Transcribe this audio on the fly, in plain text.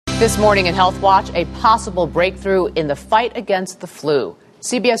This morning in Health Watch, a possible breakthrough in the fight against the flu.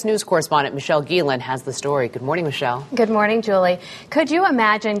 CBS News correspondent Michelle Gielan has the story. Good morning, Michelle. Good morning, Julie. Could you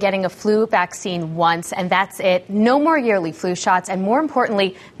imagine getting a flu vaccine once and that's it? No more yearly flu shots and, more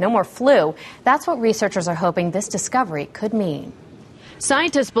importantly, no more flu. That's what researchers are hoping this discovery could mean.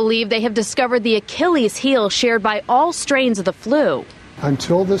 Scientists believe they have discovered the Achilles heel shared by all strains of the flu.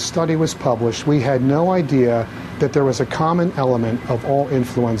 Until this study was published, we had no idea that there was a common element of all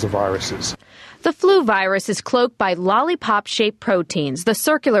influenza viruses. The flu virus is cloaked by lollipop-shaped proteins. The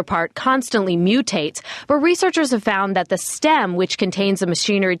circular part constantly mutates, but researchers have found that the stem, which contains the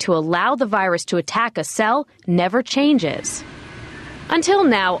machinery to allow the virus to attack a cell, never changes. Until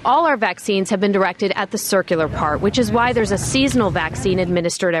now, all our vaccines have been directed at the circular part, which is why there's a seasonal vaccine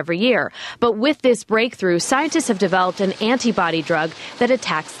administered every year. But with this breakthrough, scientists have developed an antibody drug that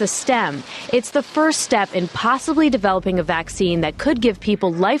attacks the stem. It's the first step in possibly developing a vaccine that could give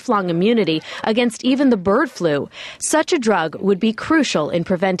people lifelong immunity against even the bird flu. Such a drug would be crucial in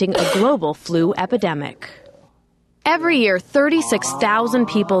preventing a global flu epidemic. Every year, 36,000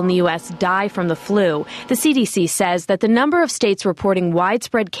 people in the U.S. die from the flu. The CDC says that the number of states reporting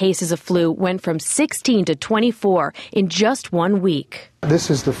widespread cases of flu went from 16 to 24 in just 1 week.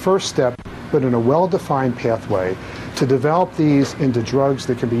 This is the first step, but in a well-defined pathway, to develop these into drugs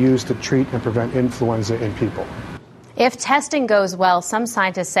that can be used to treat and prevent influenza in people. If testing goes well, some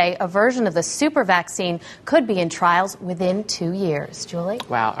scientists say a version of the super vaccine could be in trials within 2 years. Julie?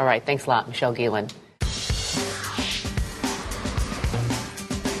 Wow. All right. Thanks a lot, Michelle Gielan.